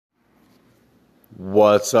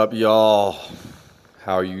What's up, y'all?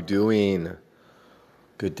 How are you doing?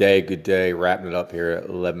 Good day, good day. Wrapping it up here at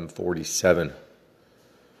 11:47.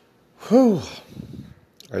 Whew.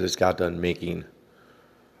 I just got done making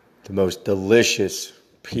the most delicious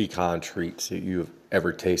pecan treats that you've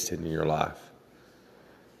ever tasted in your life.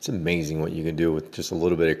 It's amazing what you can do with just a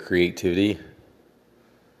little bit of creativity.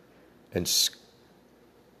 And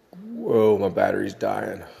whoa, my battery's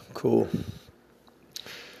dying. Cool.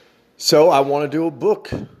 So I want to do a book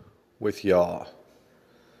with y'all.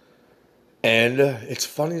 And it's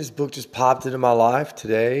funny, this book just popped into my life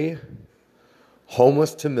today.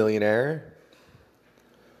 Homeless to Millionaire.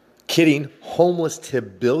 Kidding, Homeless to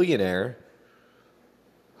Billionaire.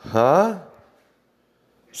 Huh?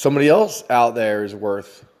 Somebody else out there is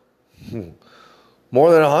worth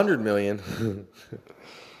more than 100 million.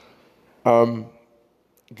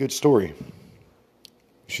 Good story. You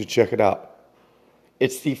should check it out.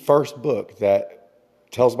 It's the first book that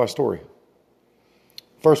tells my story.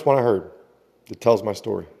 First one I heard that tells my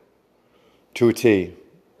story to a T.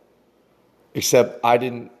 Except I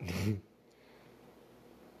didn't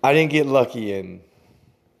get lucky and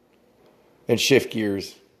shift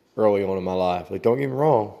gears early on in my life. Like, don't get me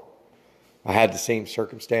wrong. I had the same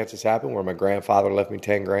circumstances happen where my grandfather left me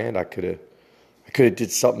 10 grand. I could have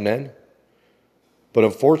did something then. But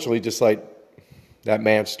unfortunately, just like that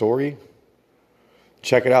man's story,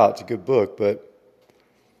 check it out. It's a good book, but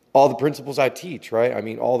all the principles I teach, right? I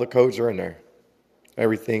mean, all the codes are in there.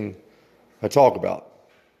 Everything I talk about,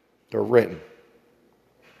 they're written.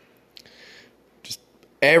 Just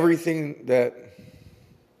everything that,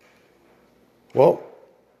 well,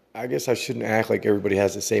 I guess I shouldn't act like everybody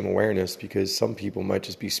has the same awareness, because some people might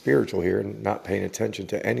just be spiritual here and not paying attention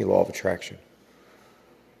to any law of attraction.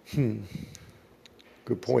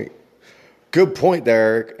 Good point. Good point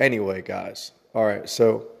there, Eric. Anyway, guys. All right,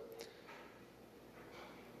 so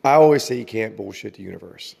I always say you can't bullshit the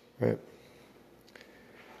universe, right?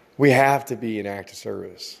 We have to be an act of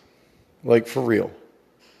service. Like, for real.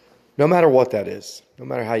 No matter what that is, no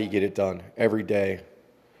matter how you get it done, every day.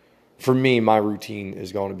 For me, my routine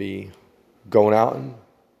is going to be going out and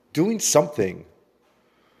doing something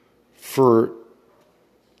for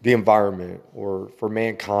the environment or for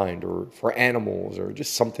mankind or for animals or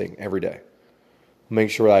just something every day. Make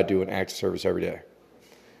sure I do an act of service every day.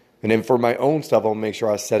 And then for my own stuff, I'll make sure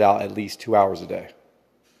I set out at least 2 hours a day.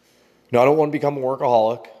 Now, I don't want to become a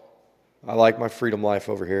workaholic. I like my freedom life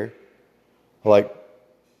over here. I like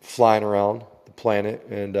flying around the planet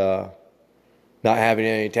and not having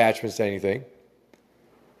any attachments to anything.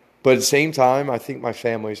 But at the same time, I think my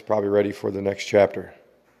family is probably ready for the next chapter.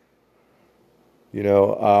 You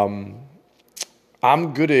know,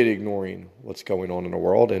 I'm good at ignoring what's going on in the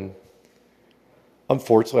world, and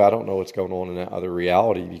unfortunately, I don't know what's going on in that other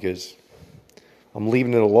reality because I'm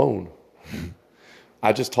leaving it alone.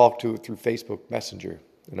 I just talk to it through Facebook Messenger,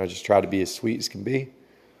 and I just try to be as sweet as can be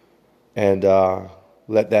and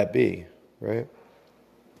let that be, right?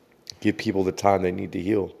 Give people the time they need to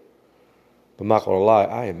heal. But I'm not going to lie,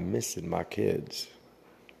 I am missing my kids.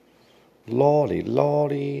 Lordy,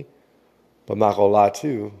 lordy. But I'm not going to lie,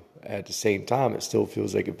 too. At the same time, it still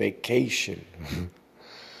feels like a vacation.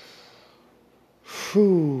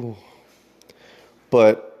 Whew.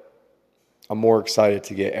 But I'm more excited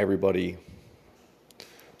to get everybody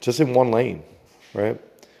just in one lane, right?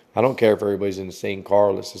 I don't care if everybody's in the same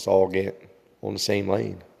car. Let's just all get on the same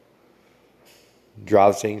lane.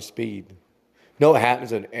 Drive the same speed. You know what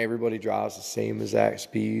happens when everybody drives the same exact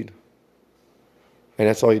speed? And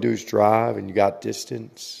that's all you do is drive and you got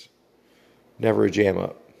distance. Never a jam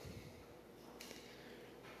up.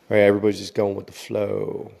 Right, everybody's just going with the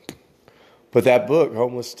flow. But that book,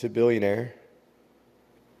 Homeless to Billionaire,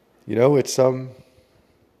 you know, it's all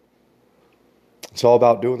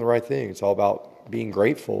about doing the right thing. It's all about being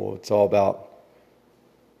grateful. It's all about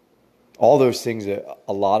all those things that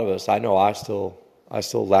a lot of us, I know I still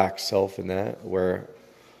lack self in that, where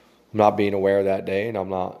I'm not being aware that day, and I'm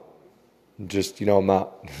not just, I'm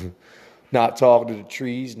not not talking to the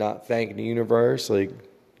trees, not thanking the universe. Like,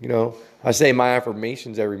 I say my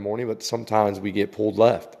affirmations every morning, but sometimes we get pulled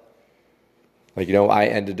left. Like, I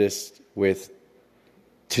ended this with,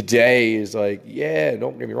 today is like, yeah,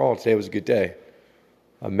 don't get me wrong, today was a good day.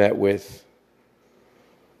 I met with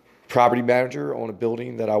property manager on a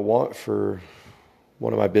building that I want for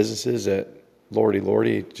one of my businesses at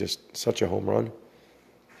Lordy, just such a home run.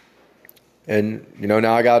 And,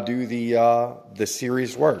 now I got to do the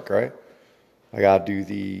serious work, right? I got to do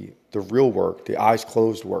the real work, the eyes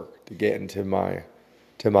closed work, to get into my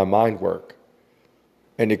mind work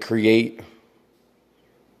and to create,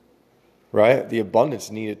 right, the abundance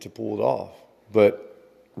needed to pull it off. But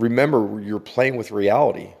remember, you're playing with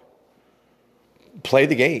reality. Play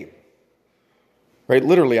the game. Right?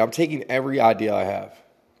 Literally, I'm taking every idea I have.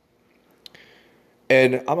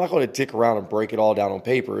 And I'm not going to dick around and break it all down on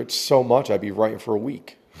paper. It's so much I'd be writing for a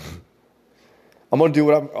week. I'm going to do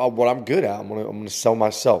what I'm good at. I'm going to sell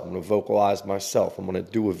myself. I'm going to vocalize myself. I'm going to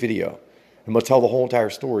do a video. I'm going to tell the whole entire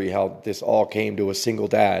story, how this all came to a single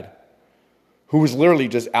dad who was literally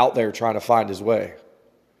just out there trying to find his way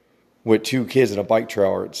with 2 kids in a bike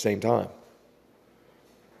trailer at the same time.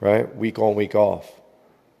 Right? Week on, week off.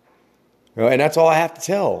 And that's all I have to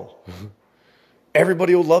tell.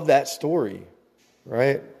 Everybody will love that story.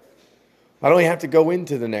 Right? I don't even have to go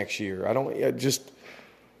into the next year. I'm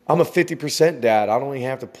a 50% dad. I don't even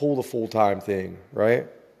have to pull the full-time thing, right?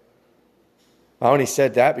 I only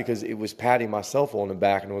said that because it was patting myself on the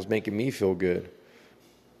back and it was making me feel good.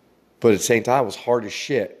 But at the same time, it was hard as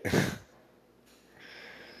shit.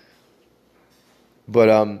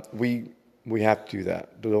 But we have to do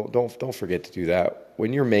that. Don't forget to do that.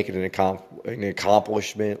 When you're making an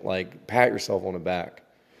accomplishment, like pat yourself on the back.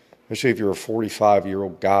 Especially if you're a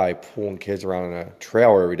 45-year-old guy pulling kids around in a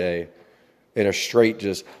trailer every day in a straight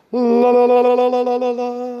just la la la la la la la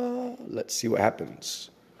la. Let's see what happens.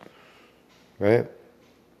 Right?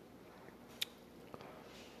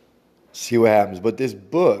 See what happens. But this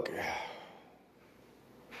book.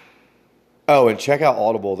 Oh, and check out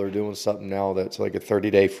Audible. They're doing something now that's like a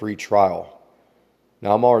 30-day free trial.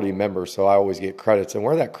 Now, I'm already a member, so I always get credits. And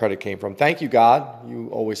where that credit came from, thank you, God. You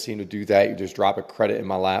always seem to do that. You just drop a credit in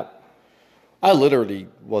my lap. I literally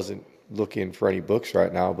wasn't looking for any books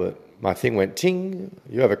right now, but my thing went, ting,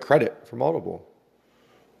 you have a credit from Audible.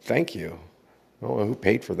 Thank you. I don't know who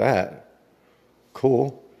paid for that.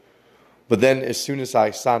 Cool. But then as soon as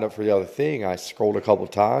I signed up for the other thing, I scrolled a couple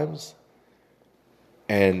of times,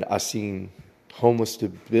 and I seen Homeless to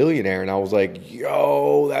Billionaire, and I was like,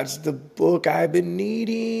 yo, that's the book I've been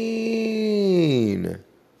needing.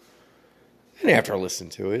 And after I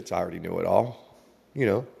listened to it, I already knew it all, you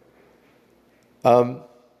know.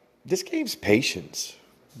 This game's patience,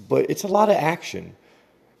 but it's a lot of action.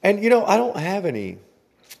 And, you know, I don't have any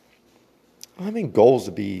goals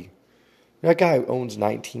to be, that guy who owns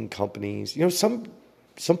 19 companies. You know, some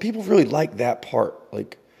people really like that part,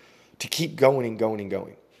 like to keep going and going and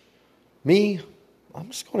going. Me, I'm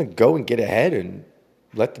just going to go and get ahead and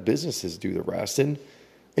let the businesses do the rest and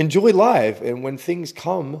enjoy life. And when things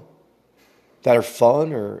come that are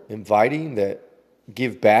fun or inviting, that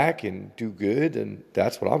give back and do good, and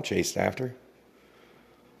that's what I'm chasing after.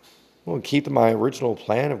 Well, keep my original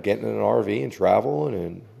plan of getting in an RV and traveling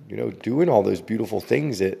and, you know, doing all those beautiful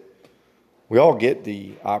things that we all get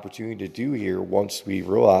the opportunity to do here once we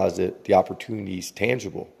realize that the opportunity is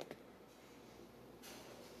tangible.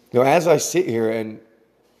 You know, as I sit here and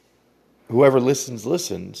whoever listens,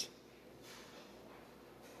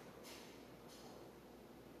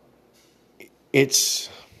 it's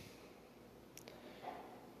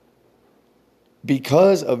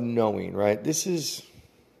because of knowing, right?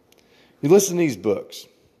 You listen to these books,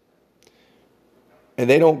 and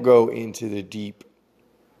they don't go into the deep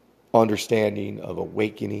understanding of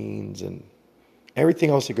awakenings and everything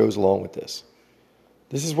else that goes along with this.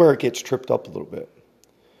 This is where it gets tripped up a little bit.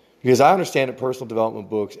 Because I understand that personal development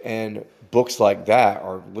books and books like that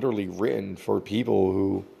are literally written for people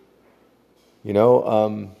who, you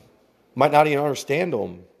know, might not even understand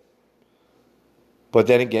them. But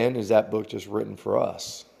then again, is that book just written for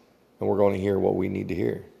us? And we're going to hear what we need to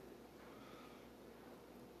hear.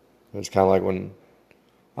 It's kind of like when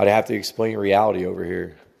I'd have to explain reality over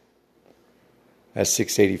here at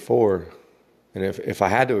 684. And if I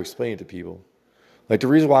had to explain it to people, like the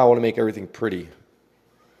reason why I want to make everything pretty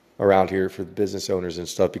around here for the business owners and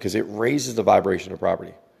stuff, because it raises the vibration of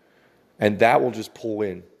property. And that will just pull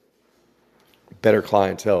in better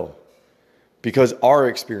clientele. Because our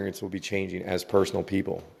experience will be changing as personal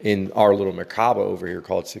people in our little Merkaba over here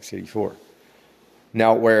called 684.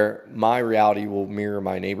 Now, where my reality will mirror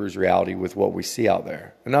my neighbor's reality with what we see out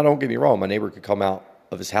there. And now, don't get me wrong, my neighbor could come out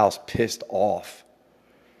of his house pissed off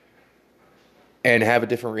and have a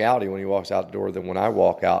different reality when he walks out the door than when I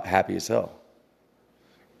walk out happy as hell.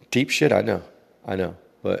 Deep shit, I know.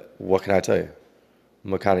 But what can I tell you?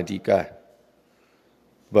 I'm a kind of deep guy.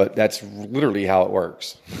 But that's literally how it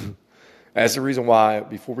works. That's the reason why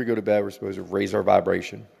before we go to bed, we're supposed to raise our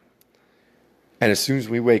vibration. And as soon as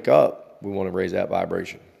we wake up, we want to raise that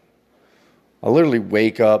vibration. I literally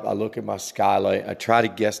wake up, I look at my skylight, I try to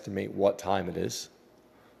guesstimate what time it is.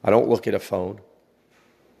 I don't look at a phone.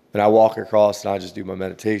 And I walk across and I just do my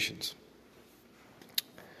meditations.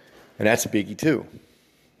 And that's a biggie too.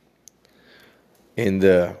 in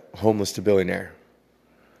the homeless to billionaire.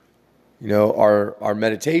 You know, our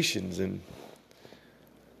meditations, and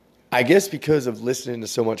I guess because of listening to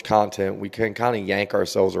so much content, we can kind of yank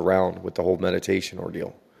ourselves around with the whole meditation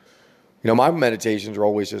ordeal. You know, my meditations are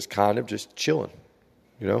always just kind of just chilling,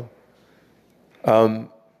 you know.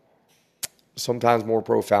 Sometimes more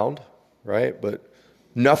profound, right? But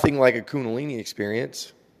nothing like a Kundalini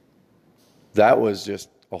experience. That was just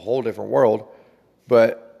a whole different world.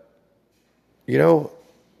 But, you know,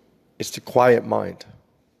 it's the quiet mind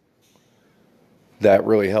that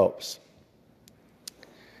really helps.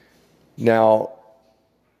 Now,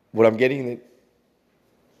 what I'm getting that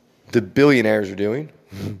the billionaires are doing,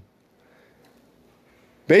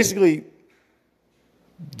 basically,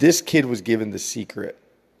 this kid was given the secret,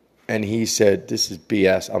 and he said, this is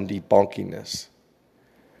BS, I'm debunking this.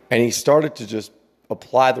 And he started to just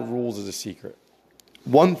apply the rules of the secret.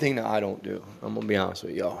 One thing that I don't do, I'm going to be honest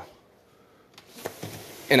with y'all,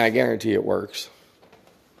 and I guarantee it works.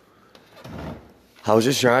 I was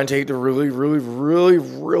just trying to take the really, really, really,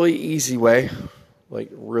 really easy way. Like,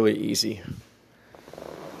 really easy.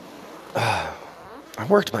 I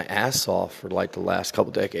worked my ass off for like the last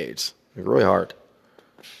couple decades. Like, really hard.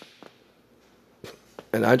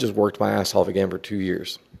 And I just worked my ass off again for 2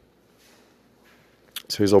 years.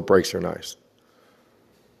 So these little breaks are nice.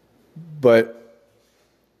 But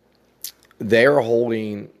they're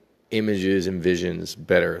holding images and visions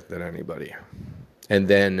better than anybody. And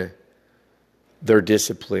then their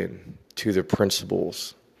discipline to the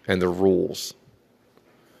principles and the rules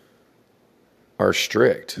are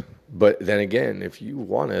strict. But then again, if you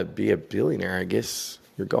want to be a billionaire, I guess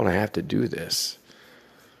you're going to have to do this.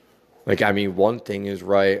 Like, I mean, one thing is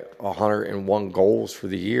write 101 goals for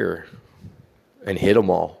the year and hit them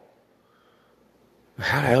all.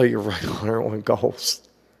 How the hell you write 101 goals?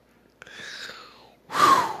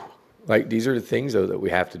 Whew. Like, these are the things, though, that we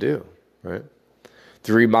have to do, right?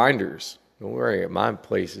 The reminders. Don't worry, my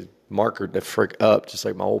place is markered the frick up, just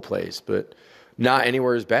like my old place, but not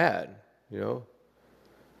anywhere as bad, you know?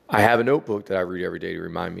 I have a notebook that I read every day to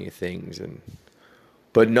remind me of things,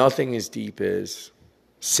 but nothing as deep as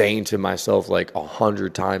saying to myself like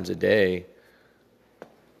 100 times a day,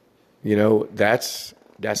 you know, that's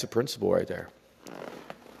a principle right there.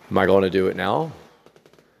 Am I going to do it now?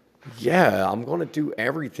 Yeah, I'm going to do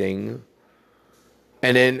everything.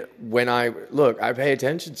 And then when I pay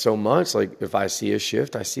attention so much, like if I see a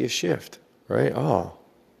shift, I see a shift, right? Oh,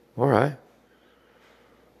 all right.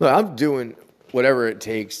 Look, I'm doing whatever it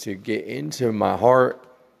takes to get into my heart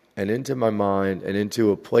and into my mind and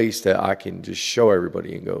into a place that I can just show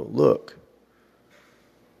everybody and go, look,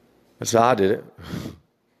 that's how I did it.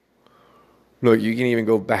 Look, you can even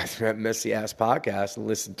go back to that messy ass podcast and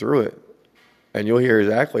listen through it, and you'll hear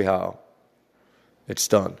exactly how it's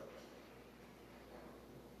done.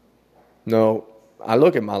 No, I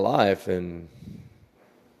look at my life, and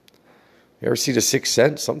you ever see The Sixth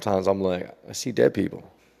Sense? Sometimes I'm like, I see dead people.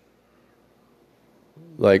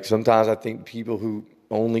 Like, sometimes I think people who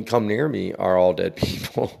only come near me are all dead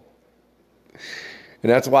people.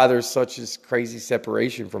 And that's why there's such this crazy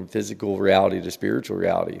separation from physical reality to spiritual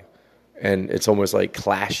reality. And it's almost like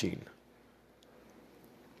clashing.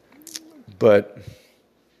 But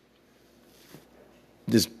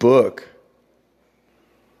this book,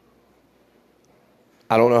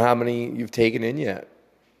 I don't know how many you've taken in yet.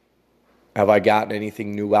 Have I gotten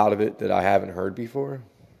anything new out of it that I haven't heard before?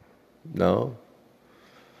 No.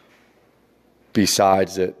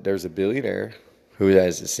 Besides that there's a billionaire who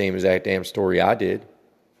has the same exact damn story I did.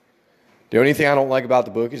 The only thing I don't like about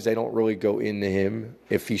the book is they don't really go into him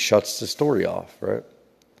if he shuts the story off, right?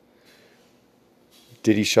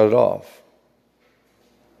 Did he shut it off?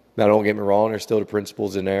 Now, don't get me wrong, there's still the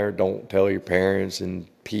principles in there. Don't tell your parents and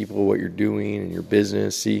people what you're doing and your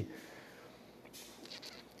business. See,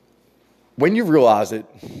 when you realize it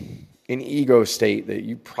in ego state that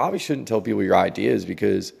you probably shouldn't tell people your ideas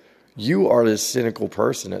because you are this cynical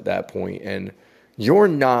person at that point and you're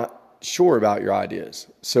not sure about your ideas.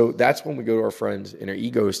 So that's when we go to our friends in our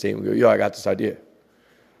ego state and we go, yo, I got this idea.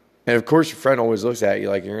 And of course, your friend always looks at you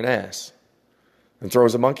like you're an ass and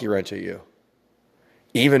throws a monkey wrench at you.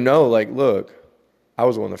 Even though, like, look, I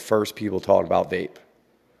was one of the first people talking about vape.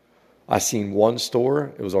 I seen one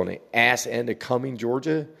store. It was on the ass end of Cumming,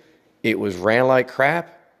 Georgia. It was ran like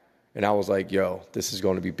crap. And I was like, yo, this is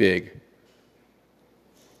going to be big.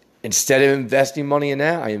 Instead of investing money in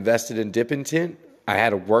that, I invested in Dippin' Tint. I had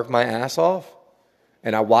to work my ass off.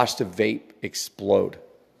 And I watched the vape explode.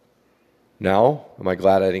 Now, am I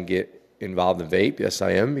glad I didn't get involved in vape? Yes,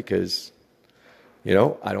 I am, because, you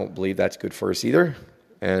know, I don't believe that's good for us either.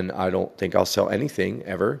 And I don't think I'll sell anything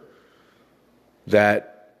ever.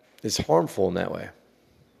 that is harmful in that way.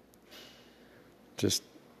 Just,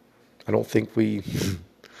 I don't think we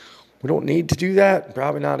don't need to do that.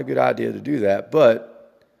 Probably not a good idea to do that. But,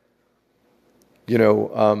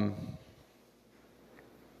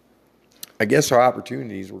 I guess our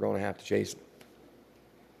opportunities, we're going to have to chase them.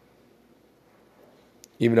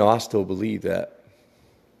 Even though I still believe that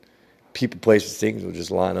people, places, things will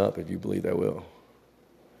just line up if you believe they will.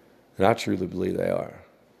 And I truly believe they are.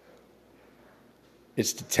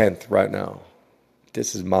 It's the 10th right now.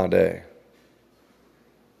 This is my day.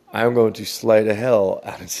 I am going to slay the hell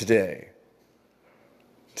out of today.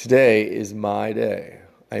 Today is my day.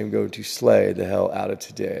 I am going to slay the hell out of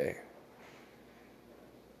today.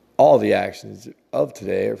 All the actions of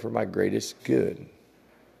today are for my greatest good.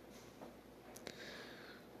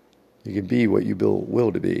 You can be what you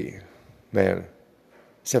will to be. Man, I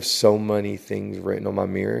just have so many things written on my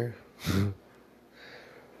mirror.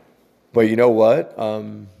 But you know what?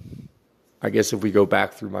 I guess if we go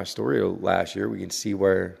back through my story last year, we can see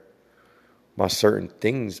where my certain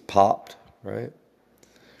things popped, right?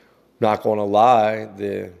 Not going to lie,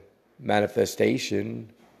 the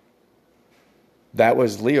manifestation, that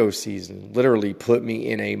was Leo season. Literally put me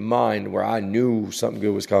in a mind where I knew something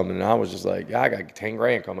good was coming. And I was just like, yeah, I got 10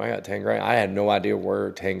 grand coming. I got 10 grand. I had no idea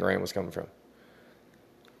where 10 grand was coming from.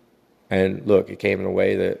 And look, it came in a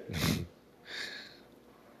way that,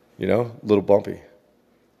 a little bumpy.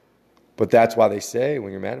 But that's why they say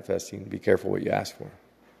when you're manifesting, be careful what you ask for,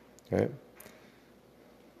 right?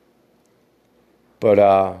 But,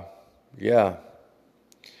 yeah,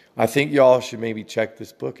 I think y'all should maybe check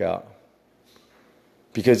this book out.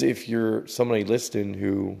 Because if you're somebody listening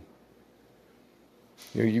who,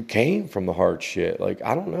 you came from the hard shit, like,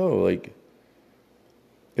 I don't know, like,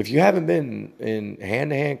 if you haven't been in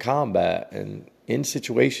hand-to-hand combat and in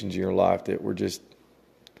situations in your life that were just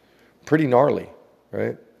pretty gnarly,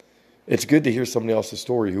 right? It's good to hear somebody else's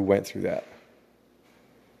story who went through that.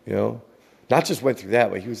 Not just went through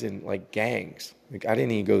that, but he was in like gangs. Like, I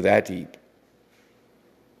didn't even go that deep.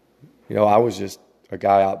 I was just a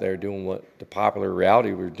guy out there doing what the popular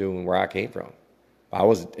reality was doing where I came from. I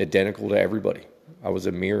was identical to everybody. I was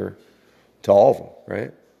a mirror to all of them,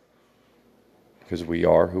 right? Because we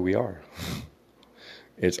are who we are.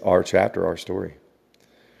 It's our chapter, our story.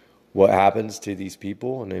 What happens to these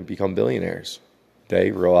people and they become billionaires?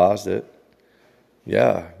 They realize that, you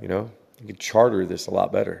can charter this a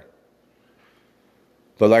lot better.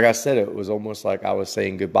 But like I said, it was almost like I was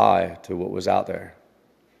saying goodbye to what was out there.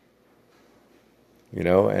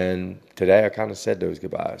 And today I kind of said those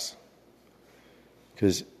goodbyes.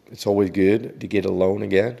 Because it's always good to get alone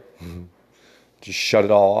again. Just shut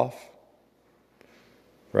it all off.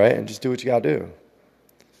 Right? And just do what you got to do.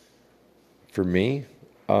 For me,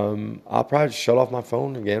 I'll probably just shut off my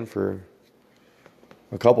phone again for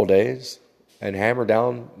a couple days and hammer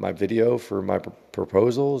down my video for my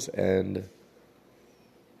proposals and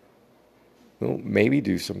maybe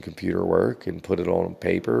do some computer work and put it on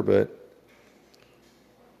paper, but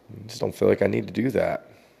I just don't feel like I need to do that.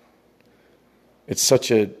 It's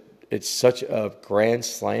such a grand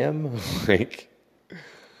slam. Like,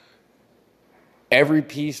 every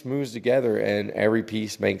piece moves together and every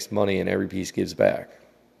piece makes money and every piece gives back.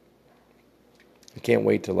 I can't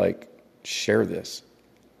wait to share this.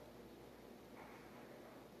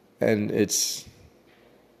 And it's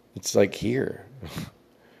like here.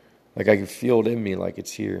 Like, I can feel it in me, like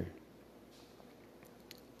it's here.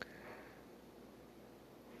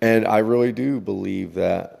 And I really do believe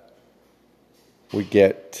that we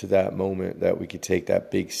get to that moment that we could take that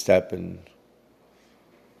big step and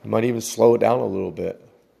I might even slow it down a little bit.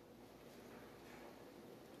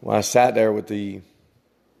 When I sat there with the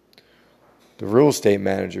real estate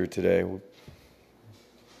manager today,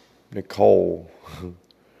 Nicole,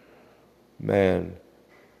 man,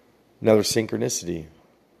 another synchronicity.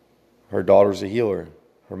 Her daughter's a healer.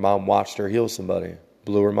 Her mom watched her heal somebody,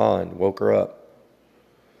 blew her mind, woke her up.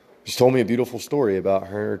 She told me a beautiful story about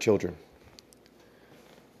her and her children.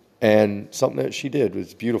 And something that she did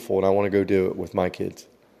was beautiful, and I want to go do it with my kids.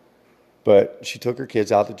 But she took her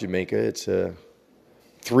kids out to Jamaica. It's a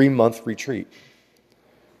 3-month retreat.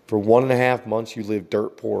 For 1.5 months, you live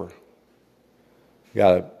dirt poor. You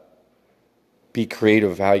got to be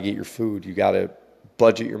creative of how you get your food. You got to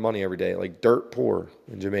budget your money every day, like dirt poor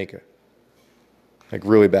in Jamaica. Like,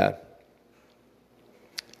 really bad.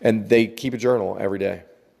 And they keep a journal every day.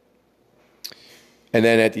 And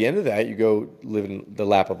then at the end of that, you go live in the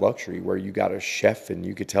lap of luxury where you got a chef and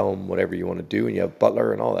you could tell them whatever you want to do and you have a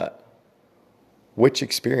butler and all that. Which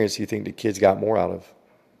experience do you think the kids got more out of?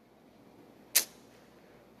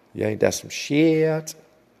 Yeah, ain't that some shit?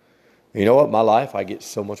 You know what? My life, I get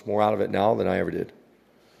so much more out of it now than I ever did.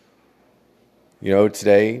 You know,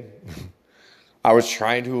 today, I was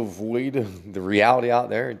trying to avoid the reality out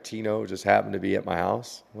there, and Tino just happened to be at my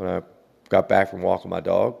house when I got back from walking my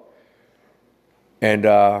dog. And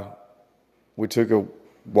we took a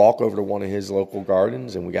walk over to one of his local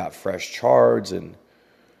gardens, and we got fresh chards and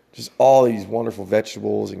just all these wonderful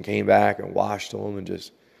vegetables, and came back and washed them and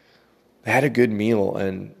just had a good meal.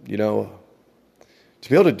 And, you know, to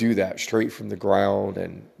be able to do that straight from the ground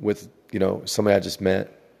and with, you know, somebody I just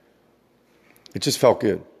met, it just felt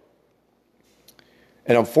good.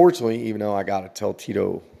 And unfortunately, even though I got to tell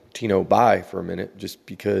Tino bye for a minute, just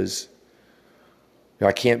because, you know,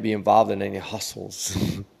 I can't be involved in any hustles.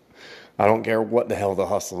 I don't care what the hell the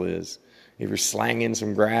hustle is. If you're slanging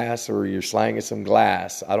some grass or you're slanging some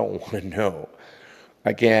glass, I don't want to know.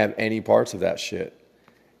 I can't have any parts of that shit.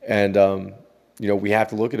 And, you know, we have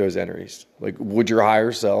to look at those energies. Like, would your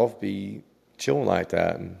higher self be chilling like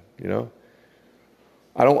that? And, you know,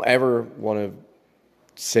 I don't ever want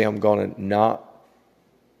to say I'm going to not,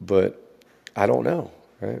 but I don't know,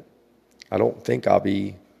 right? I don't think I'll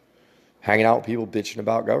be hanging out with people bitching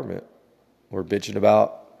about government or bitching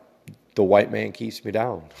about the white man keeps me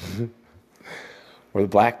down or the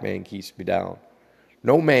black man keeps me down.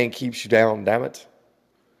 No man keeps you down, damn it.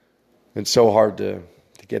 It's so hard to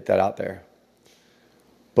get that out there.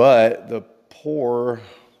 But the poor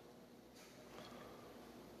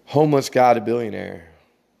homeless guy to billionaire,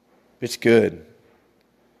 it's good.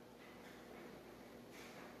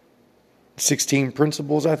 16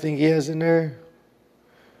 principles I think he has in there.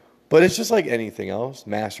 But it's just like anything else.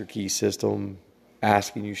 Master key system,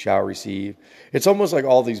 asking you shall receive. It's almost like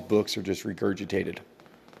all these books are just regurgitated.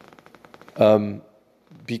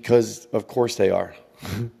 Because of course they are.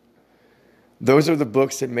 Those are the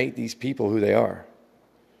books that make these people who they are.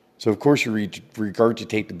 So of course you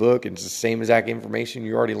regurgitate the book, and it's the same exact information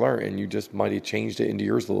you already learned, and you just might have changed it into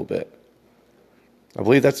yours a little bit. I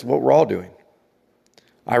believe that's what we're all doing.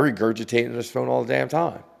 I regurgitate in this phone all the damn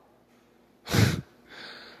time.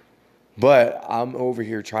 But I'm over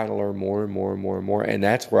here trying to learn more and more and more and more. And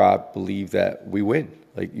that's where I believe that we win.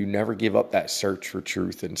 Like, you never give up that search for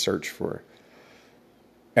truth and search for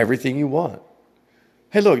everything you want.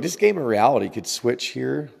 Hey, look, this game of reality could switch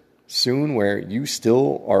here soon where you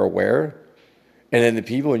still are aware. And then the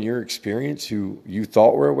people in your experience who you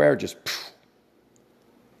thought were aware, just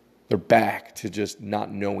they're back to just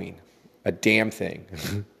not knowing a damn thing.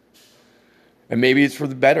 And maybe it's for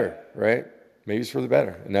the better, right? Maybe it's for the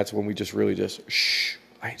better. And that's when we just really just, shh,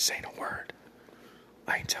 I ain't saying a word.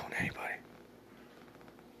 I ain't telling anybody.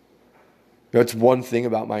 That's one thing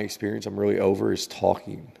about my experience I'm really over is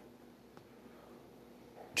talking.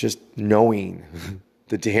 Just knowing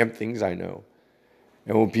the damn things I know.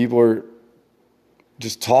 And when people are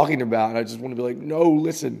just talking about it, I just want to be like, no,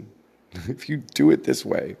 listen, if you do it this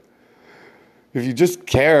way, if you just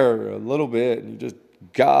care a little bit and you just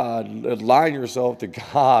align yourself to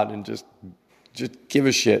God and just give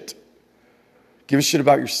a shit. Give a shit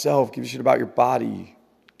about yourself. Give a shit about your body.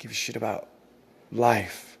 Give a shit about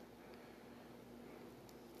life.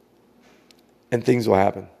 And things will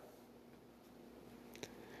happen.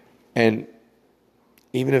 And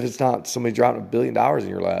even if it's not somebody dropping $1 billion in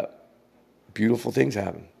your lap, beautiful things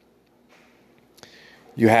happen.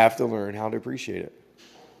 You have to learn how to appreciate it.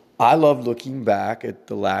 I love looking back at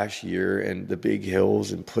the last year and the big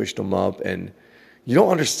hills and pushed them up, and you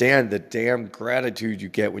don't understand the damn gratitude you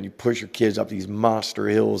get when you push your kids up these monster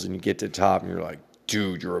hills and you get to the top and you're like,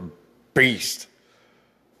 dude, you're a beast.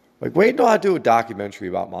 Like, wait until I do a documentary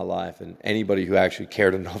about my life and anybody who actually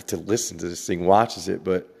cared enough to listen to this thing watches it,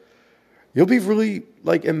 but you'll be really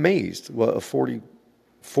like amazed what a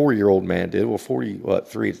 44-year-old man did. Well, 3 at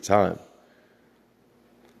the time.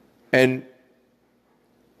 And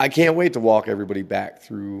I can't wait to walk everybody back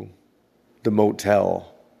through the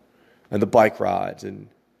motel and the bike rides and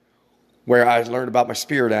where I learned about my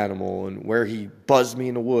spirit animal and where he buzzed me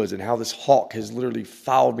in the woods and how this hawk has literally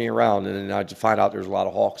followed me around. And then I find out there's a lot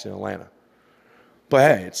of hawks in Atlanta. But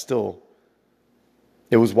hey,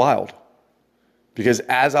 it was wild. Because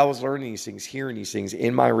as I was learning these things, hearing these things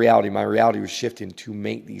in my reality was shifting to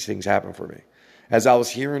make these things happen for me. As I was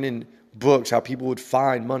hearing in books how people would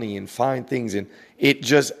find money and find things, and it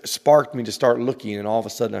just sparked me to start looking, and all of a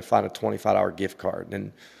sudden I find a $25 gift card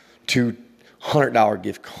and $200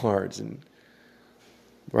 gift cards, and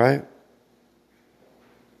right?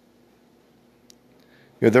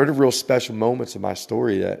 You know, they're the real special moments of my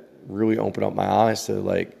story that really opened up my eyes to,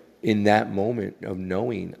 like, in that moment of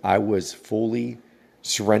knowing I was fully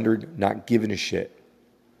surrendered, not giving a shit.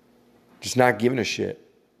 Just not giving a shit.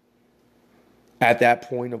 at that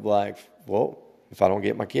point of life, well, if I don't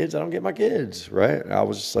get my kids, I don't get my kids, right? I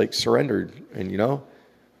was just like surrendered. And,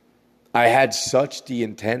 I had such the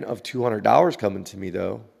intent of $200 coming to me,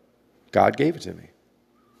 though. God gave it to me.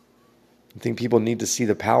 I think people need to see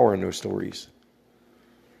the power in those stories.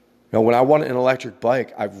 When I wanted an electric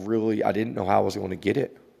bike, I didn't know how I was going to get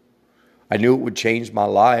it. I knew it would change my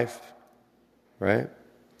life, right?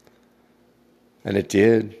 And it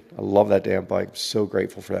did. I love that damn bike. I'm so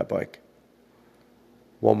grateful for that bike.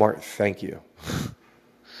 Walmart, thank you.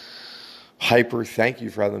 Hyper, thank you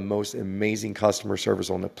for having the most amazing customer service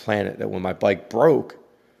on the planet, that when my bike broke,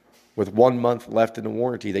 with 1 month left in the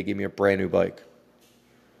warranty, they gave me a brand new bike.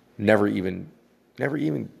 Never even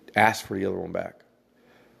asked for the other one back.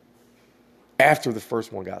 After the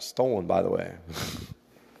first one got stolen, by the way.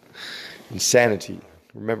 Insanity.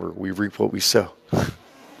 Remember, we reap what we sow.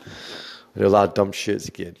 There's a lot of dumb shit as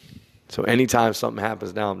a kid. So anytime something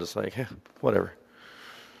happens now, I'm just like, whatever.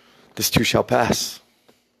 This too shall pass.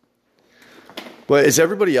 But is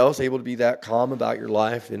everybody else able to be that calm about your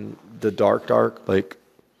life in the dark? Like,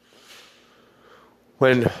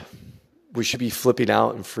 when we should be flipping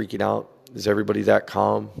out and freaking out, is everybody that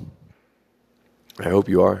calm? I hope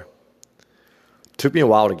you are. It took me a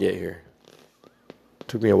while to get here. It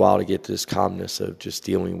took me a while to get to this calmness of just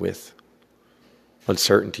dealing with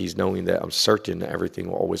uncertainties, knowing that I'm certain that everything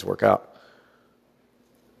will always work out.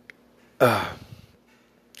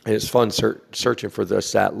 And it's fun searching for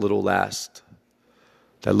that little last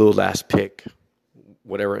pick,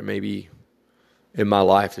 whatever it may be in my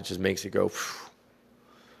life that just makes it go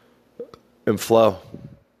and flow.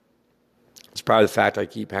 It's probably the fact I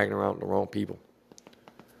keep hanging around with the wrong people.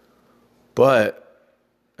 But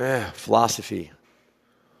philosophy,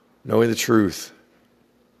 knowing the truth,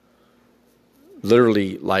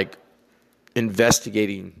 literally like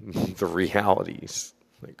investigating the realities.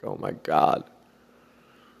 Like, oh my God,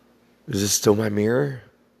 is this still my mirror?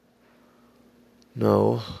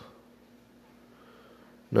 No.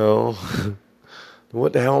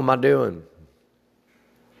 What the hell am I doing?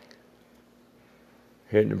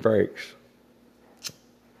 Hitting the brakes.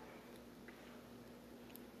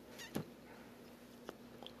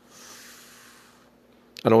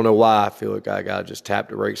 I don't know why I feel like I gotta just tap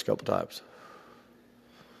the brakes a couple times.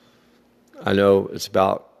 I know it's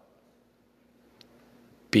about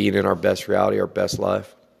being in our best reality, our best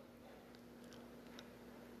life.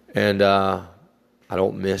 And I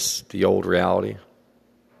don't miss the old reality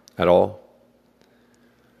at all.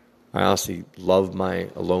 I honestly love my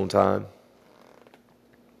alone time.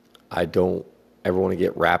 I don't ever want to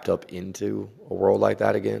get wrapped up into a world like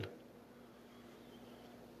that again.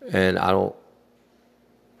 And I don't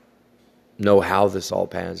know how this all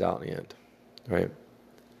pans out in the end, right?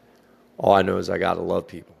 All I know is I got to love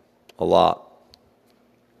people a lot.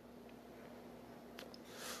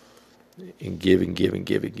 And give and give and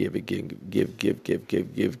give and give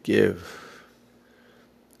and give.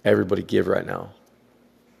 Everybody give right now.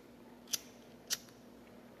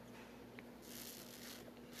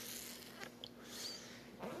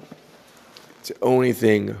 It's the only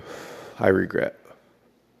thing I regret.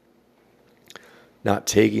 Not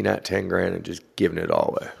taking that 10 grand and just giving it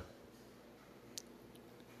all away.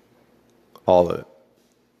 All of it.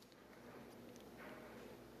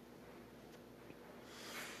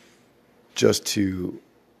 Just to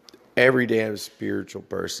every damn spiritual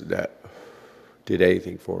person that did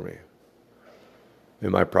anything for me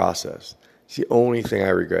in my process. It's the only thing I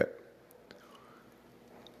regret.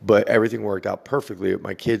 But everything worked out perfectly with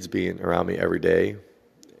my kids being around me every day.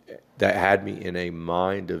 That had me in a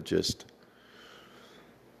mind of just,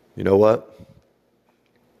 you know what?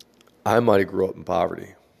 I might have grew up in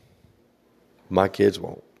poverty. My kids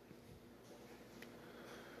won't.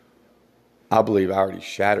 I believe I already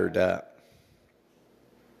shattered that.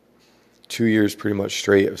 2 years pretty much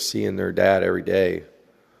straight of seeing their dad every day,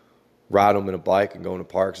 ride them in a bike and going to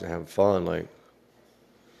parks and having fun. Like,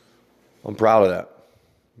 I'm proud of that.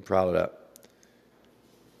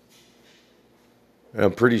 And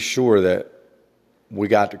I'm pretty sure that we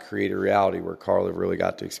got to create a reality where Carla really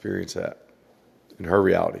got to experience that in her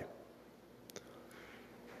reality.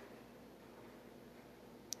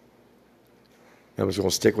 And I was going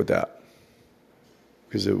to stick with that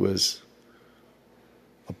because it was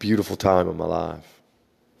a beautiful time in my life.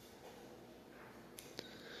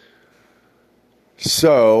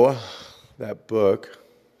 So, that book,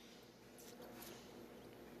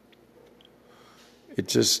 it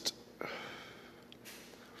just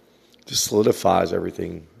solidifies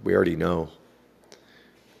everything we already know.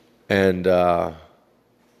 And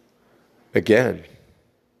again,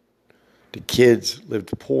 the kids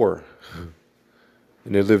lived poor.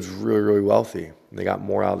 And they lived really, really wealthy. And they got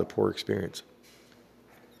more out of the poor experience.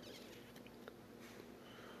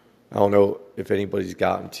 I don't know if anybody's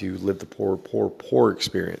gotten to live the poor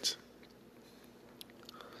experience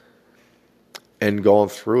and gone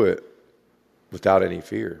through it without any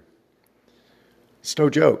fear. It's no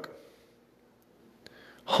joke.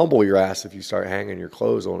 Humble your ass if you start hanging your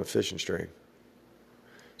clothes on a fishing string.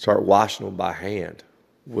 Start washing them by hand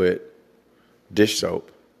with dish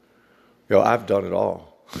soap. I've done it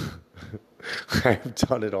all. I've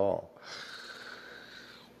done it all.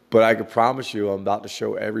 But I can promise you I'm about to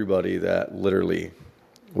show everybody that literally,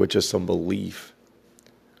 with just some belief,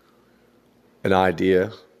 an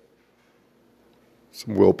idea,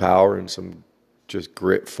 some willpower, and some just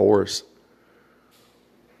grit force,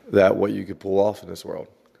 that what you could pull off in this world.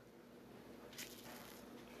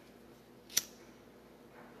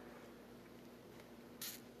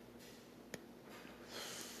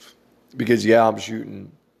 Because, I'm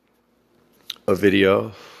shooting a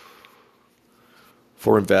video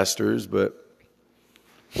for investors, but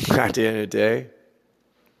at the end of the day,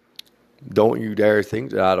 don't you dare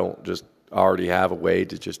think that I don't just already have a way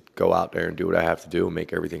to just go out there and do what I have to do and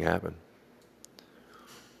make everything happen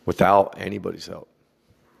without anybody's help.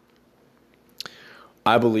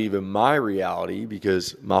 I believe in my reality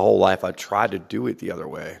because my whole life I tried to do it the other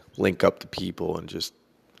way, link up to people and just,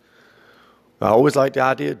 I always liked the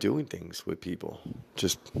idea of doing things with people,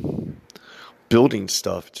 just building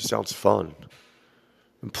stuff. It just sounds fun.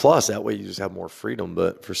 And plus, that way you just have more freedom.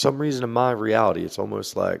 But for some reason in my reality, it's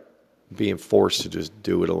almost like being forced to just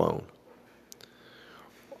do it alone.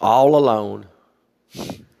 All alone.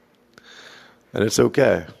 And it's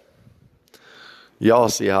okay. Y'all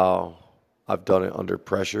see how I've done it under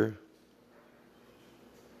pressure?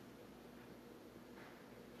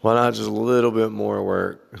 Why not just a little bit more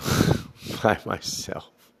work by myself?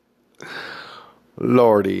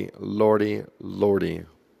 Lordy, lordy, lordy.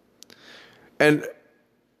 And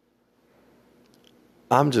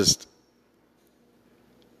I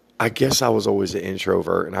guess I was always an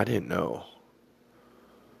introvert and I didn't know.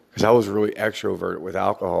 Because I was really extroverted with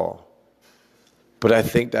alcohol. But I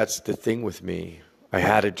think that's the thing with me. I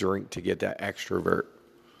had to drink to get that extrovert.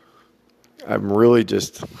 I'm really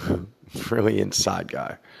just really inside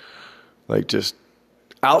guy. Like just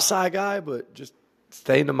outside guy, but just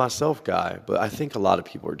staying to myself guy. But I think a lot of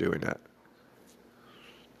people are doing that.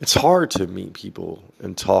 It's hard to meet people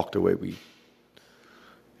and talk the way we...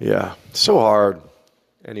 Yeah, so hard.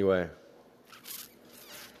 Anyway.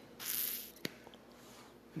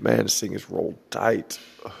 Man, this thing is rolled tight.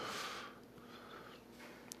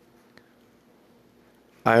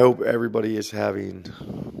 I hope everybody is having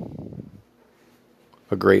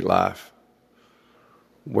a great life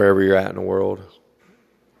wherever you're at in the world.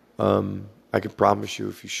 I can promise you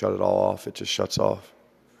if you shut it all off, it just shuts off.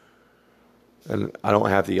 And I don't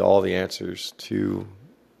have all the answers to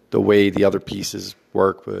the way the other pieces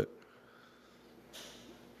work, but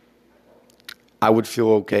I would feel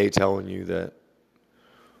okay telling you that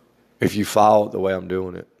if you follow it the way I'm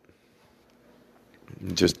doing it,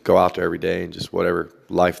 just go out there every day and just whatever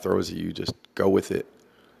life throws at you, just go with it.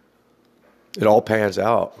 It all pans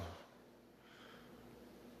out.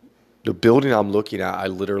 The building I'm looking at, I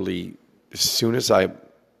literally, as soon as I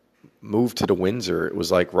moved to the Windsor, it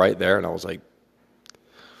was like right there, and I was like,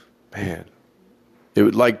 man,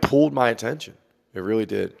 it like pulled my attention. It really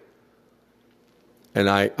did. And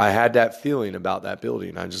I had that feeling about that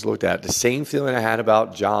building. I just looked at it. The same feeling I had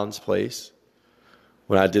about John's place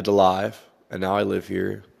when I did the live, and now I live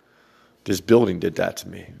here. This building did that to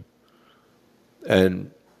me.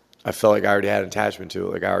 And I felt like I already had an attachment to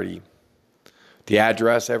it. Like the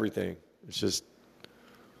address, everything. It's just,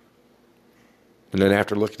 and then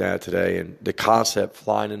after looking at it today and the concept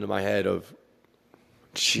flying into my head of,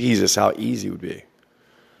 Jesus, how easy it would be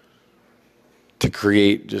to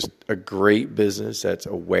create just a great business that's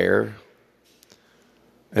aware,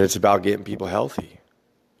 and it's about getting people healthy.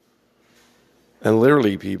 And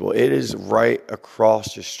literally, people, it is right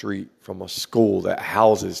across the street from a school that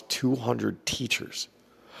houses 200 teachers.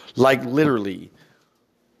 Like literally,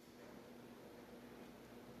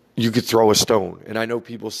 you could throw a stone. And I know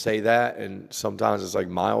people say that, and sometimes it's like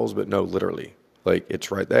miles, but no, literally. Like, it's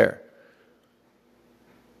right there.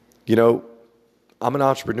 You know, I'm an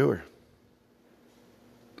entrepreneur.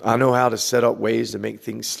 I know how to set up ways to make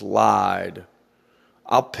things slide.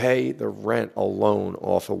 I'll pay the rent alone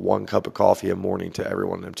off of 1 cup of coffee a morning to every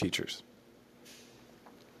one of them teachers.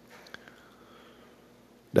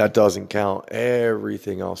 That doesn't count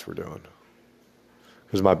everything else we're doing.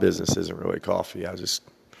 Because my business isn't really coffee. I just,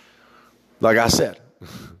 like I said,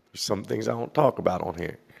 there's some things I don't talk about on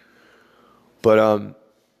here. But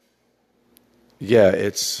yeah,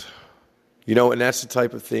 it's, and that's the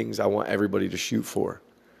type of things I want everybody to shoot for.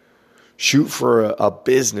 Shoot for a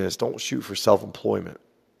business. Don't shoot for self-employment.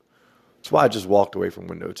 That's why I just walked away from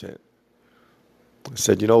Window Tint. I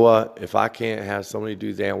said, you know what? If I can't have somebody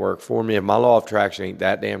do damn work for me, if my law of attraction ain't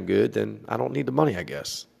that damn good, then I don't need the money, I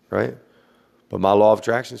guess, right? But my law of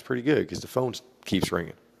attraction is pretty good because the phone keeps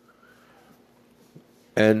ringing.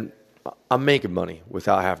 And I'm making money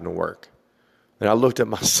without having to work. And I looked at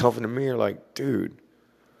myself in the mirror like, dude,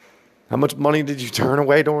 how much money did you turn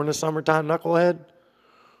away during the summertime, knucklehead?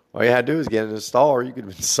 All you had to do is get in the stall, or you could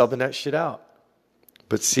have been subbing that shit out.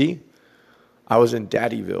 But see, I was in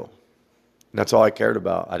Daddyville. And that's all I cared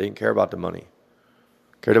about. I didn't care about the money.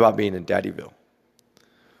 I cared about being in Daddyville.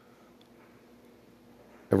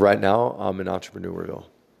 And right now, I'm in Entrepreneurville.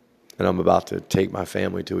 And I'm about to take my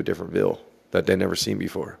family to a different ville that they've never seen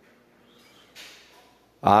before.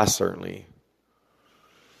 I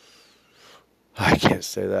can't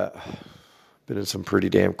say that. I've been in some pretty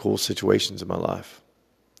damn cool situations in my life.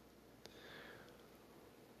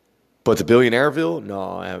 But the Billionaireville?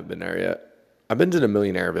 No, I haven't been there yet. I've been to the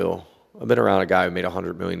Millionaireville. I've been around a guy who made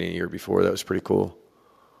 $100 million a year before. That was pretty cool.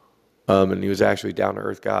 And he was actually a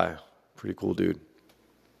down-to-earth guy. Pretty cool dude.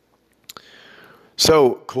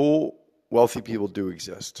 So, cool, wealthy people do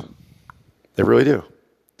exist. They really do.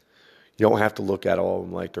 You don't have to look at all of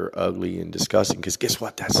them like they're ugly and disgusting, because guess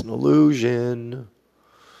what? That's an illusion.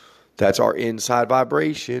 That's our inside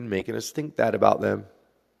vibration making us think that about them.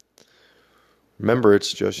 Remember,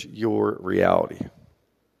 it's just your reality.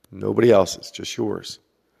 Nobody else's, just yours.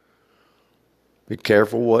 Be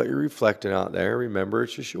careful what you're reflecting out there. Remember,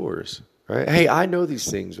 it's just yours. Right? Hey, I know these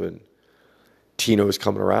things when Tino's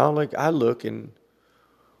coming around. Like, I look and,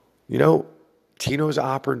 Tino's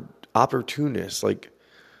opportunist. Like,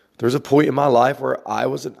 there's a point in my life where I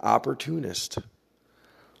was an opportunist.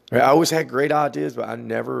 Right? I always had great ideas, but I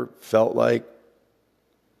never felt like,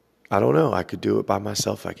 I could do it by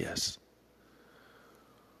myself, I guess.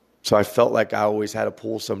 So I felt like I always had to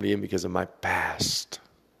pull somebody in because of my past,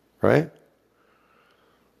 right?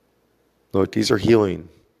 Look, these are healing.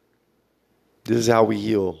 This is how we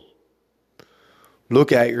heal.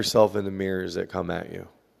 Look at yourself in the mirrors that come at you.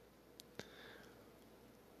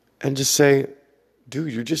 And just say,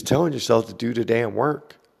 dude, you're just telling yourself to do the damn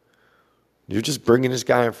work. You're just bringing this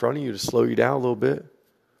guy in front of you to slow you down a little bit.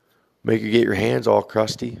 Make you get your hands all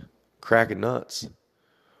crusty, cracking nuts.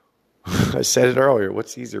 I said it earlier.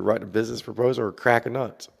 What's easier, writing a business proposal or cracking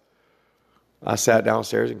nuts? I sat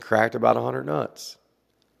downstairs and cracked about 100 nuts.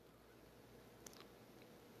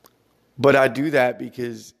 But I do that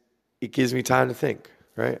because it gives me time to think,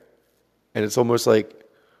 right? And it's almost like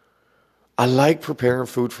I like preparing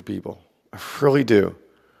food for people. I really do.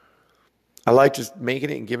 I like just making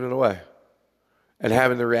it and giving it away and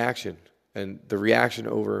having the reaction. And the reaction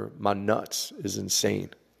over my nuts is insane.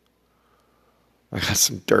 I got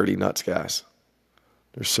some dirty nuts, guys.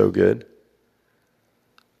 They're so good.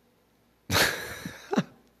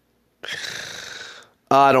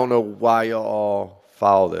 I don't know why y'all all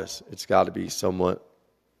follow this. It's got to be somewhat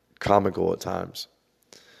comical at times.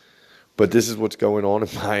 But this is what's going on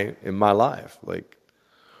in my life. Like,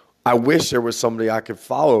 I wish there was somebody I could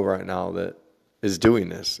follow right now that is doing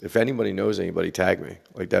this. If anybody knows anybody, tag me.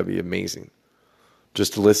 Like, that'd be amazing.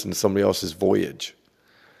 Just to listen to somebody else's voyage.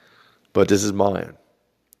 But this is mine.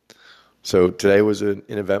 So today was an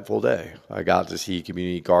eventful day. I got to see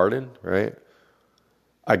Community Garden, right?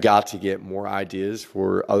 I got to get more ideas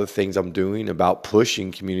for other things I'm doing about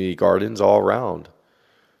pushing community gardens all around.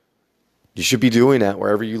 You should be doing that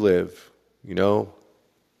wherever you live,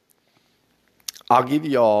 I'll give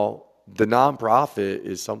y'all, the nonprofit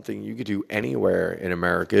is something you could do anywhere in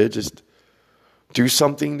America. Just do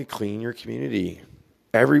something to clean your community.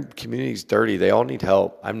 Every community is dirty. They all need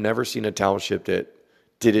help. I've never seen a township that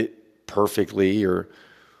did it perfectly, or,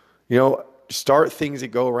 start things that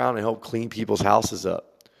go around and help clean people's houses up.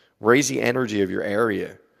 Raise the energy of your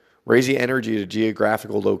area. Raise the energy of the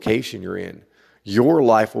geographical location you're in. Your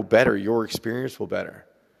life will better. Your experience will better.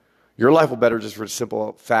 Your life will better just for the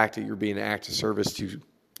simple fact that you're being an act of service to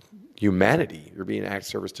humanity. You're being an act of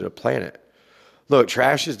service to the planet. Look,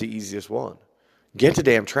 trash is the easiest one. Get the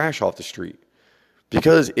damn trash off the street.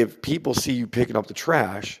 Because if people see you picking up the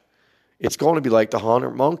trash, it's going to be like the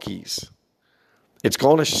 100 monkeys. It's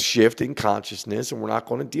going to shift in consciousness, and we're not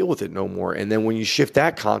going to deal with it no more. And then when you shift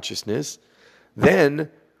that consciousness, then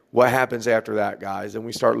what happens after that, guys? And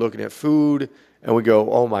we start looking at food, and we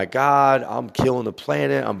go, oh, my God, I'm killing the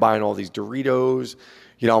planet. I'm buying all these Doritos.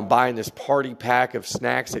 I'm buying this party pack of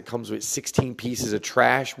snacks that comes with 16 pieces of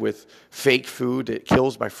trash with fake food that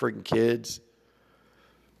kills my freaking kids.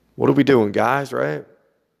 What are we doing, guys, right?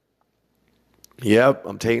 Yep,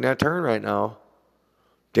 I'm taking that turn right now.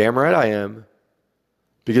 Damn right I am.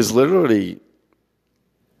 Because literally,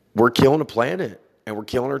 we're killing the planet and we're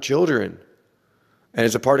killing our children. And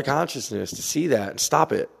it's a part of consciousness to see that and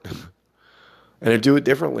stop it and to do it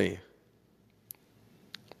differently.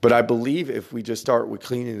 But I believe if we just start with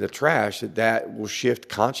cleaning the trash, that will shift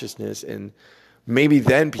consciousness, and maybe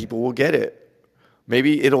then people will get it.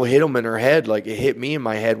 Maybe it'll hit them in their head like it hit me in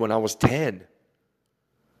my head when I was 10.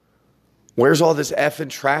 Where's all this effing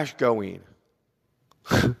trash going?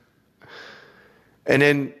 And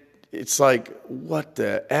then it's like, what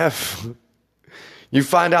the F? You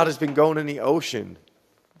find out it's been going in the ocean.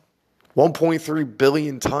 1.3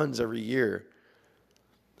 billion tons every year.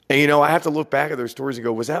 And, I have to look back at those stories and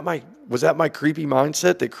go, was that my creepy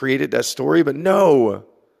mindset that created that story? But no.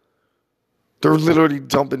 They're literally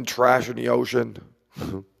dumping trash in the ocean.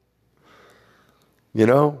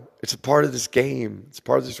 It's a part of this game. It's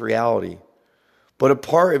part of this reality. But a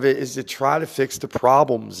part of it is to try to fix the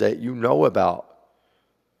problems that you know about.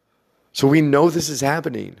 So we know this is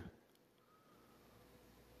happening.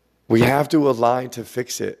 We have to align to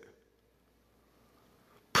fix it.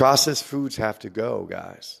 Processed foods have to go,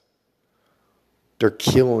 guys. They're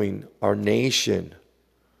killing our nation.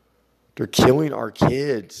 They're killing our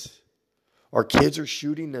kids. Our kids are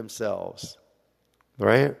shooting themselves,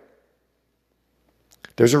 right?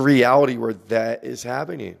 There's a reality where that is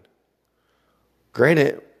happening. Granted,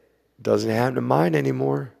 it doesn't happen to mine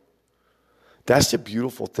anymore. That's the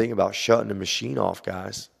beautiful thing about shutting the machine off,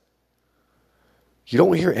 guys. You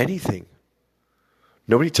don't hear anything.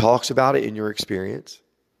 Nobody talks about it in your experience.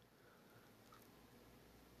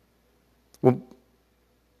 When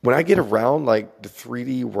I get around like the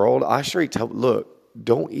 3D world, I straight tell, look,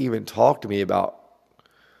 don't even talk to me about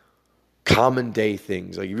common day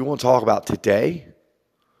things. Like if you want to talk about today,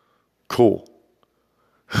 cool.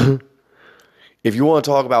 If you want to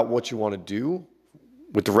talk about what you want to do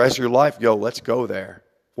with the rest of your life, let's go there.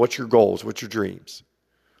 What's your goals? What's your dreams?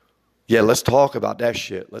 Yeah, let's talk about that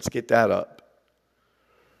shit. Let's get that up.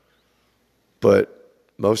 But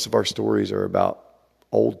most of our stories are about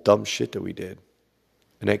old dumb shit that we did.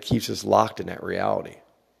 And that keeps us locked in that reality.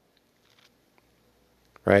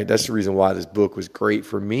 Right? That's the reason why this book was great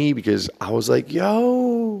for me, because I was like, I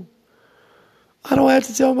don't have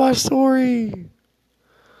to tell my story.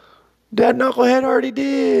 That knucklehead already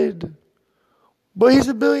did. But he's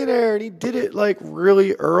a billionaire and he did it like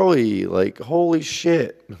really early. Like, holy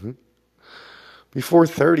shit. Before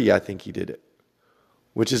 30, I think he did it,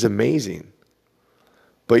 which is amazing.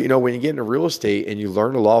 But when you get into real estate and you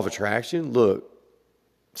learn the law of attraction, look,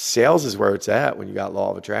 sales is where it's at when you got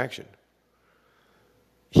law of attraction.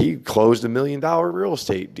 He closed $1 million real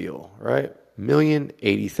estate deal, right?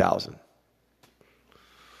 $1,080,000.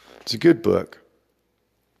 It's a good book.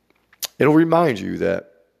 It'll remind you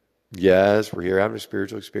that, yes, we're here having a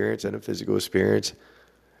spiritual experience and a physical experience.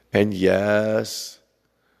 And yes,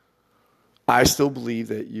 I still believe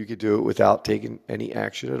that you could do it without taking any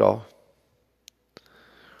action at all.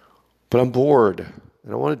 But I'm bored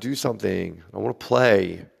and I want to do something. I want to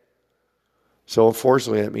play. So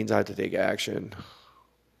unfortunately, that means I have to take action.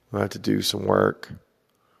 I have to do some work.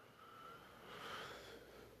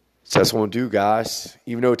 So that's what I'm going to do, guys.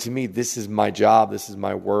 Even though to me, this is my job, this is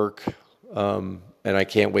my work. And I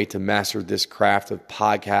can't wait to master this craft of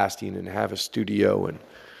podcasting and have a studio and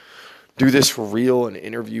do this for real and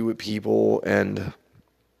interview with people and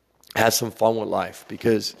have some fun with life.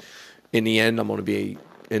 Because in the end, I'm going to be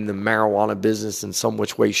in the marijuana business in some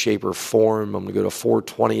which way, shape, or form. I'm going to go to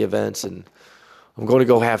 420 events and I'm going to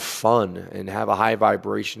go have fun and have a high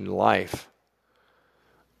vibration in life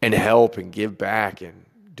and help and give back and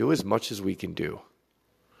do as much as we can do.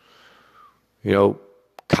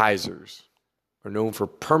 Kaisers are known for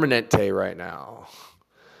Permanente right now.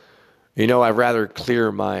 I'd rather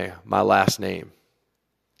clear my last name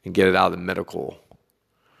and get it out of the medical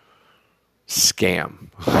scam,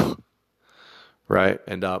 right?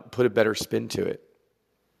 And put a better spin to it.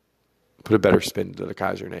 Put a better spin to the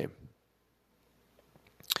Kaiser name.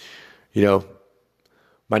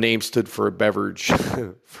 My name stood for a beverage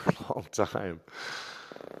for a long time.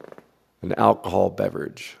 An alcohol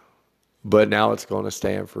beverage. But now it's going to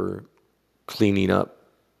stand for cleaning up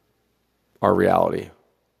our reality.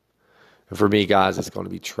 And for me, guys, it's going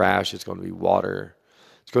to be trash. It's going to be water.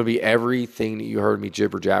 It's going to be everything that you heard me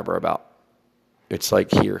jibber jabber about. It's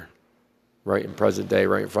like here, right in present day,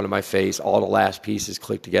 right in front of my face. All the last pieces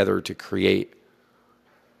click together to create.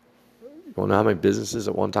 You want to know how many businesses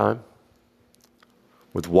at one time?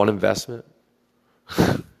 With one investment?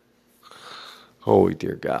 Holy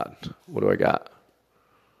dear God. What do I got?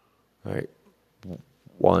 All right.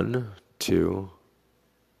 1, 2,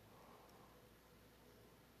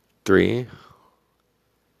 3.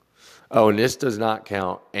 Oh, and this does not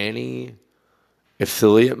count any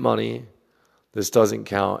affiliate money. This doesn't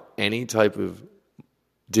count any type of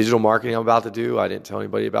digital marketing I'm about to do. I didn't tell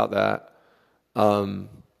anybody about that.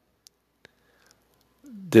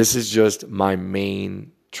 This is just my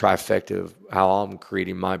main trifecta of how I'm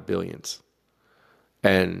creating my billions.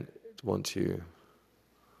 And 1, 2,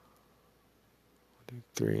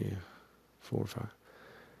 3, 4, 5.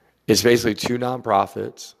 It's basically 2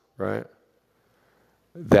 nonprofits, right?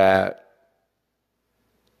 That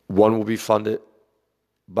one will be funded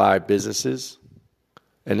by businesses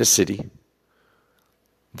and the city.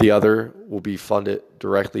 The other will be funded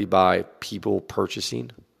directly by people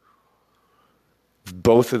purchasing.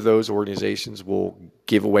 Both of those organizations will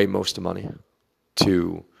give away most of the money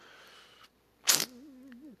to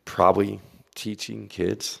probably teaching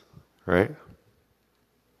kids, right?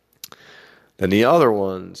 Then the other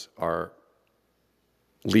ones are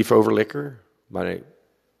Leaf Over Liquor, my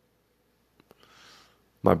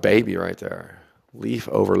baby right there, Leaf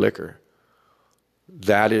Over Liquor.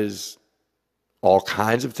 That is all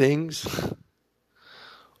kinds of things,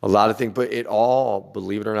 a lot of things, but it all,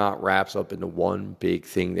 believe it or not, wraps up into one big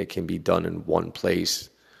thing that can be done in one place,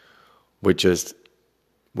 with just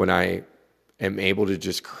when I am able to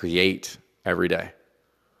just create every day.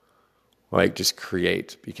 Like, just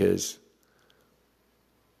create, because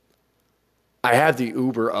I have the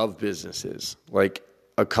Uber of businesses. Like,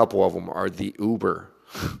 a couple of them are the Uber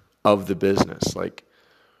of the business. Like,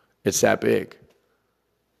 it's that big.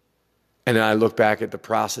 And then I look back at the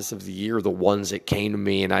process of the year, the ones that came to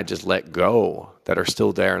me and I just let go that are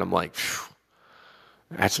still there. And I'm like,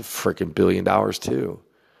 that's a freaking $1 billion too.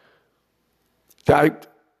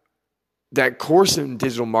 That course in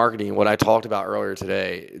digital marketing, what I talked about earlier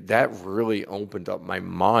today, that really opened up my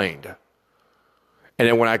mind. And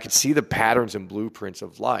then when I could see the patterns and blueprints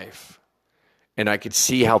of life, and I could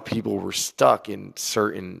see how people were stuck in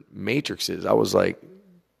certain matrices, I was like,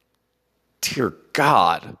 dear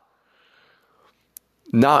God,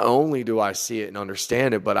 not only do I see it and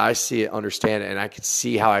understand it, but I see it, understand it, and I could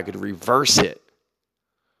see how I could reverse it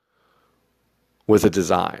with a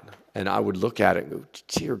design. And I would look at it and go,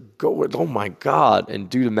 dear God, oh my God, and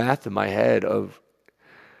do the math in my head of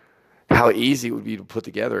how easy it would be to put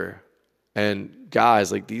together. And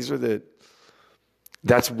guys, like,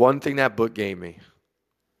 that's one thing that book gave me.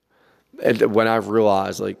 And when I've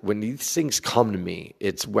realized, like, when these things come to me,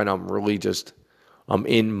 it's when I'm really I'm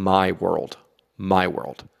in my world. My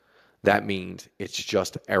world. That means it's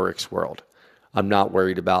just Eric's world. I'm not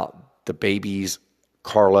worried about the babies,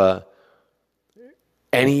 Carla,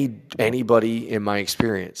 anybody in my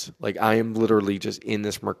experience. Like, I am literally just in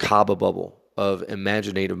this Merkaba bubble of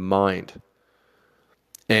imaginative mind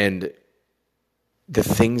and the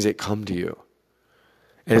things that come to you.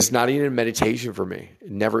 And it's not even a meditation for me. It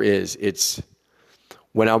never is. It's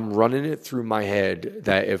when I'm running it through my head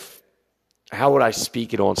that how would I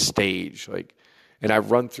speak it on stage? Like, and I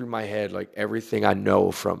run through my head like everything I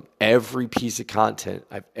know from every piece of content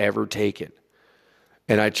I've ever taken.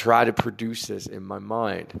 And I try to produce this in my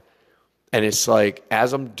mind. And it's like,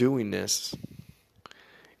 as I'm doing this,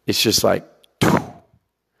 it's just like,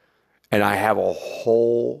 and I have a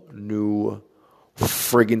whole new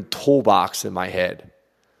friggin' toolbox in my head.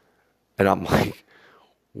 And I'm like,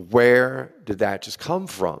 where did that just come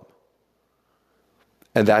from?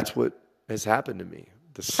 And that's what has happened to me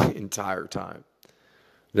this entire time.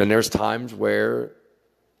 Then there's times where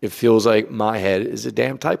it feels like my head is a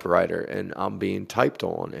damn typewriter and I'm being typed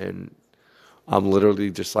on and I'm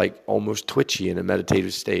literally just like almost twitchy in a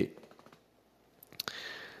meditative state.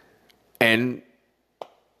 And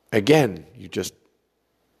again,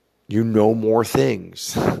 you know more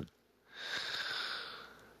things.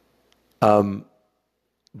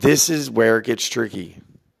 This is where it gets tricky.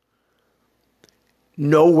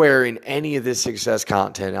 Nowhere in any of this success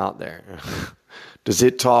content out there does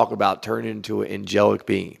it talk about turning into an angelic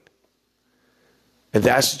being. And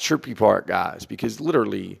that's the trippy part, guys, because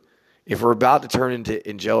literally, if we're about to turn into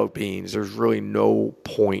angelic beings, there's really no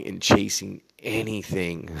point in chasing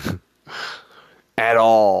anything at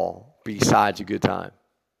all besides a good time,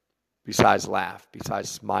 besides laugh, besides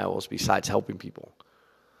smiles, besides helping people.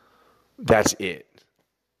 That's it.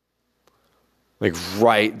 Like,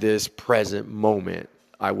 right this present moment,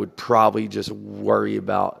 I would probably just worry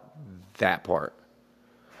about that part.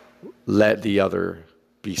 Let the other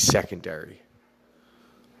be secondary.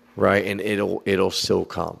 Right? And it'll still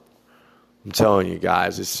come. I'm telling you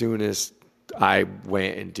guys, as soon as I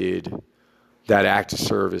went and did that act of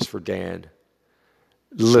service for Dan,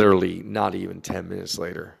 Literally, not even 10 minutes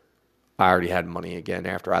later, I already had money again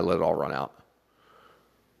after I let it all run out.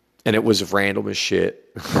 And it was random as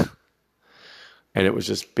shit. And it was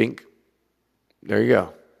just bink. There you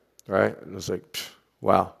go. Right? And it was like,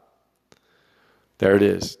 wow. There it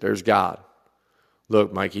is. There's God.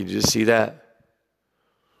 Look, Mikey, did you just see that?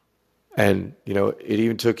 And, it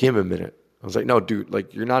even took him a minute. I was like, no, dude,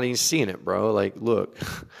 like, you're not even seeing it, bro. Like, look,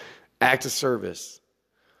 act of service.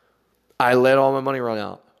 I let all my money run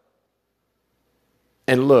out.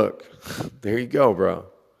 And look, there you go, bro.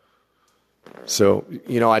 So,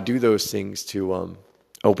 I do those things to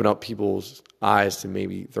open up people's eyes to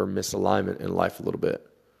maybe their misalignment in life a little bit.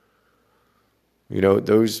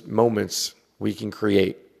 Those moments we can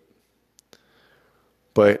create.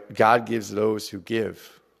 But God gives those who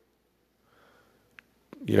give.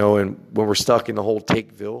 And when we're stuck in the whole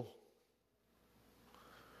takeville,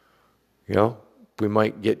 we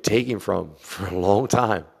might get taken from for a long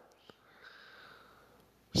time.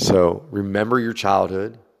 So remember your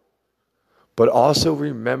childhood, but also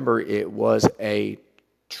remember it was a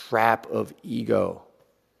trap of ego.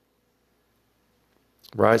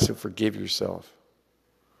 Right? So forgive yourself.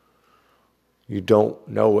 You don't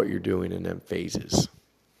know what you're doing in them phases.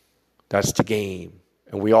 That's the game.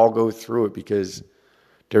 And we all go through it because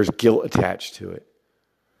there's guilt attached to it.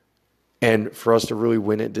 And for us to really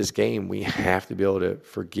win at this game, we have to be able to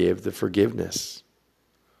forgive the forgiveness.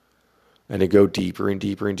 And to go deeper and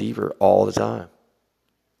deeper and deeper all the time.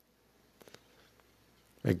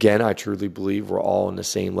 Again, I truly believe we're all on the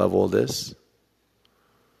same level of this.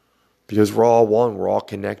 Because we're all one. We're all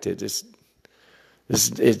connected.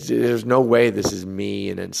 There's no way this is me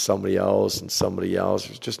and then somebody else and somebody else.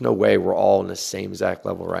 There's just no way we're all on the same exact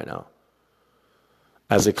level right now.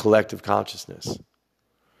 As a collective consciousness. And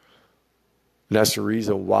that's the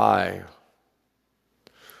reason why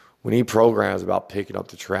we need programs about picking up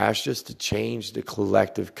the trash just to change the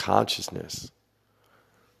collective consciousness.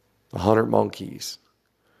 100 monkeys.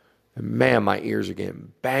 And man, my ears are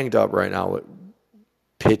getting banged up right now with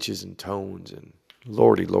pitches and tones and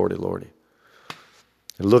lordy. And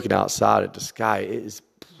looking outside at the sky, it is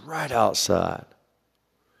bright outside.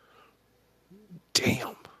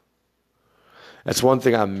 Damn. That's one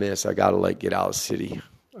thing I miss. I got to get out of the city.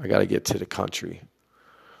 I got to get to the country.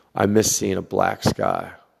 I miss seeing a black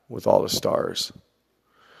sky with all the stars.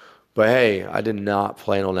 But hey, I did not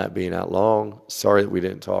plan on that being that long. Sorry that we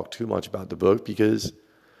didn't talk too much about the book because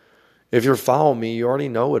if you're following me, you already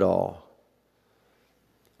know it all.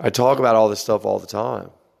 I talk about all this stuff all the time.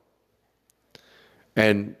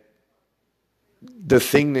 And the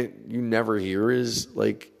thing that you never hear is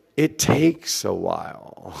it takes a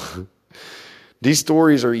while. These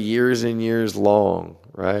stories are years and years long,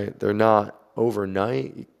 right? They're not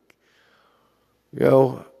overnight.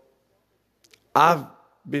 I've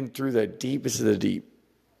been through the deepest of the deep.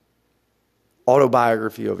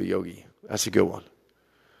 Autobiography of a Yogi. That's a good one.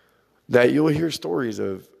 That you'll hear stories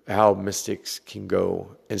of how mystics can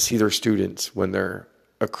go and see their students when they're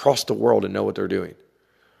across the world and know what they're doing.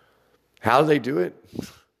 How do they do it?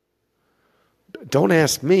 Don't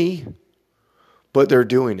ask me, but they're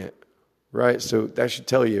doing it, right? So that should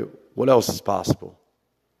tell you what else is possible.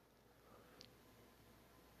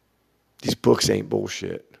 These books ain't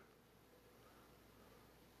bullshit.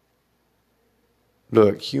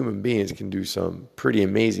 Look, human beings can do some pretty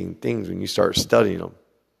amazing things when you start studying them.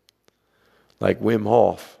 Like Wim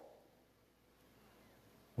Hof.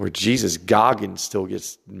 Or Jesus Goggins still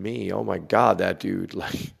gets me. Oh my God, that dude.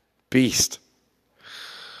 Beast.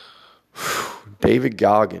 David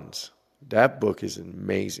Goggins. That book is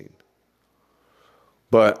amazing.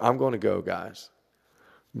 But I'm going to go, guys.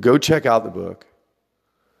 Go check out the book.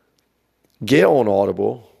 Get on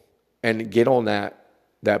Audible and get on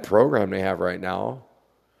that program they have right now.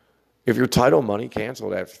 If your title money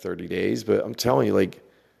canceled after 30 days, but I'm telling you,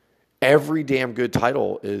 every damn good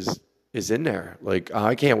title is in there.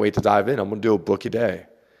 I can't wait to dive in. I'm going to do a book a day.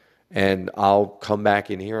 And I'll come back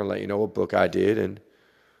in here and let you know what book I did and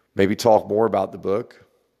maybe talk more about the book.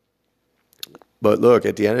 But look,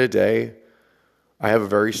 at the end of the day, I have a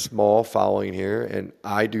very small following here, and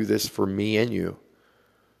I do this for me and you,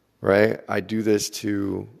 right? I do this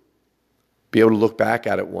to be able to look back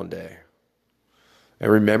at it one day and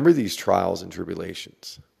remember these trials and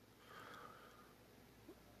tribulations.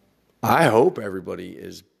 I hope everybody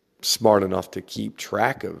is smart enough to keep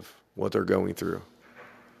track of what they're going through.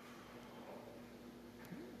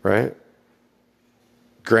 Right?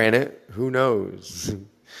 Granted, who knows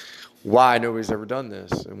why nobody's ever done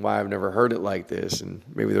this and why I've never heard it like this. And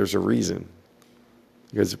maybe there's a reason.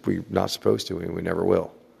 Because we're not supposed to and we never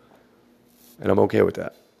will. And I'm okay with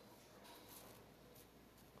that.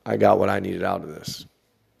 I got what I needed out of this.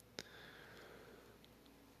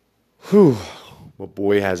 Whew. Well,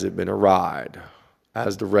 boy, has it been a ride.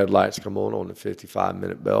 As the red lights come on the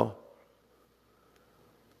 55-minute bell.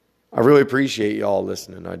 I really appreciate y'all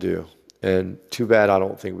listening. I do. And too bad I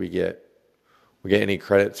don't think we get any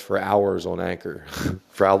credits for hours on Anchor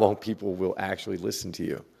for how long people will actually listen to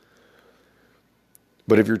you.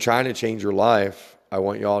 But if you're trying to change your life, I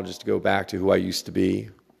want y'all just to go back to who I used to be,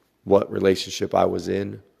 what relationship I was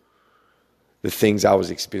in, the things I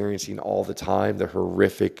was experiencing all the time, the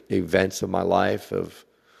horrific events of my life of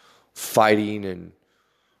fighting and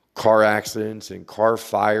car accidents and car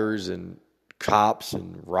fires and cops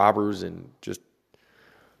and robbers and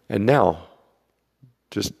now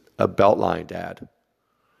just a Beltline dad.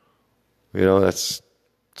 You know, that's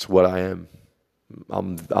what I am.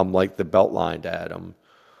 I'm like the Beltline dad.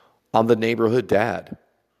 I'm the neighborhood dad.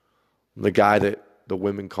 I'm the guy that the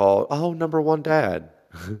women call, oh, number one dad.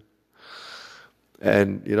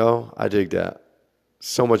 And, you know, I dig that.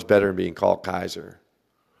 So much better than being called Kaiser.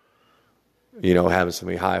 You know, having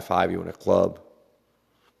somebody high-five you in a club.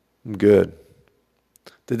 I'm good.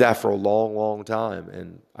 Did that for a long, long time.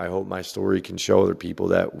 And I hope my story can show other people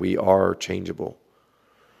that we are changeable.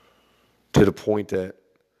 To the point that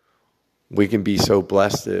we can be so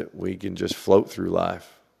blessed that we can just float through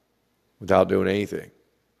life without doing anything.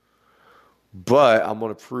 But I'm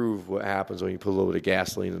going to prove what happens when you put a little bit of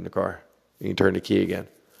gasoline in the car and you turn the key again.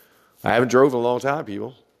 I haven't drove in a long time,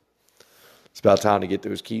 people. It's about time to get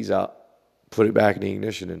those keys out, put it back in the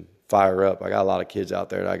ignition, and fire up. I got a lot of kids out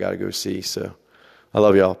there that I got to go see. So I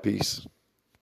love y'all. Peace.